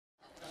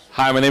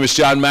Hi, my name is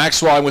John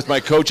Maxwell. I'm with my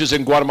coaches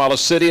in Guatemala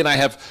City, and I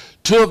have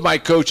two of my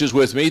coaches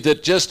with me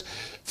that just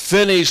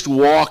finished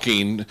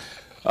walking,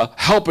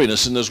 helping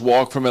us in this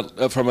walk from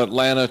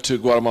Atlanta to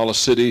Guatemala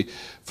City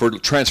for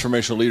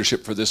transformational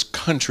leadership for this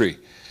country.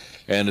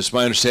 And it's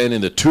my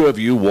understanding the two of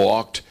you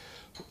walked,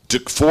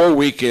 took 4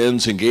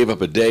 weekends and gave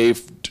up a day,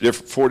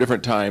 4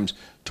 different times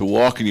to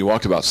walk, and you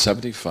walked about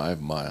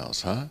 75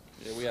 miles, huh?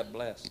 Yeah, we got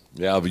blessed.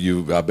 Yeah,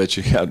 I bet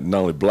you got not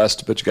only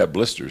blessed, but you got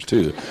blisters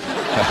too.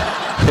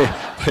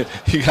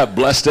 You got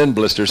blessed and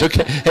blisters.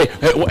 Okay. Hey,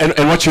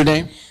 and what's your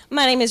name?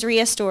 My name is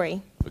Rhea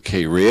Story.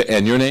 Okay, Rhea.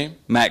 And your name?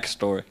 Mack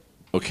Story.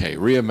 Okay,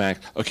 Rhea Mack.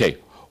 Okay,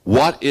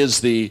 what is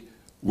the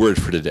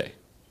word for today?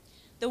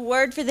 The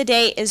word for the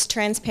day is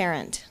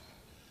transparent.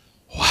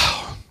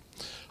 Wow.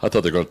 I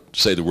thought they were going to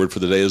say the word for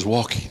the day is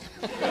walking.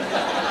 It's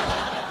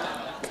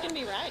going to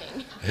be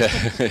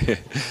writing.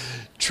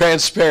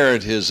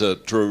 Transparent is a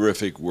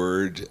terrific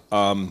word.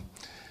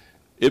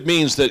 It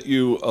means that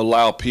you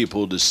allow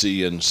people to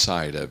see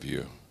inside of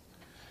you.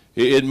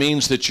 It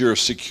means that you're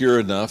secure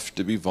enough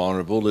to be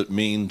vulnerable. It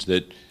means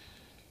that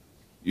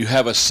you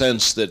have a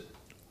sense that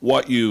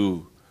what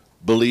you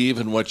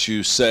believe and what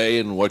you say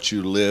and what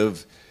you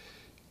live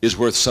is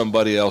worth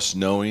somebody else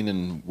knowing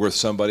and worth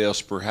somebody else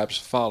perhaps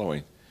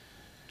following.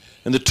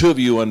 And the two of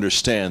you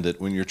understand that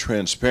when you're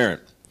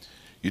transparent,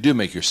 you do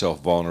make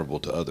yourself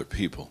vulnerable to other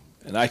people.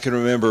 And I can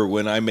remember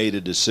when I made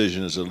a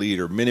decision as a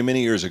leader many,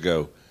 many years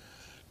ago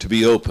to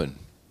be open,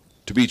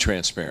 to be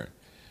transparent.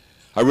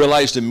 I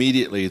realized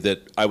immediately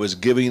that I was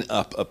giving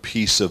up a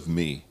piece of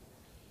me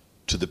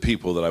to the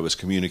people that I was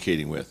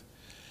communicating with.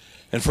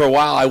 And for a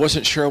while, I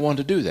wasn't sure I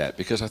wanted to do that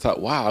because I thought,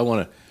 wow, I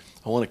want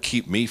to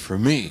keep me for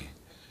me.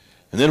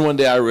 And then one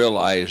day I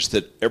realized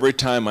that every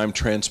time I'm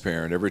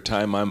transparent, every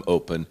time I'm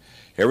open,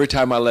 every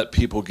time I let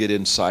people get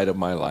inside of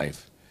my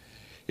life,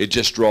 it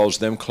just draws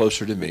them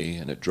closer to me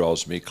and it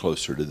draws me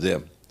closer to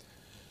them.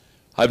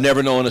 I've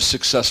never known a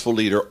successful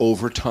leader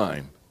over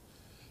time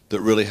that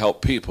really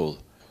helped people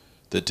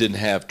that didn't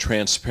have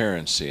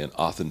transparency and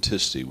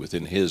authenticity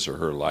within his or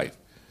her life.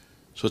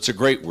 So it's a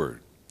great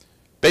word.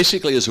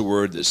 Basically, it's a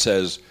word that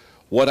says,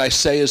 what I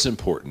say is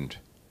important,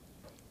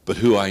 but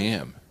who I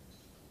am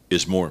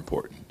is more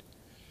important.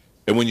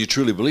 And when you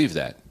truly believe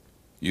that,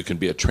 you can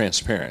be a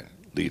transparent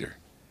leader.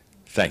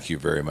 Thank you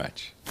very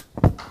much.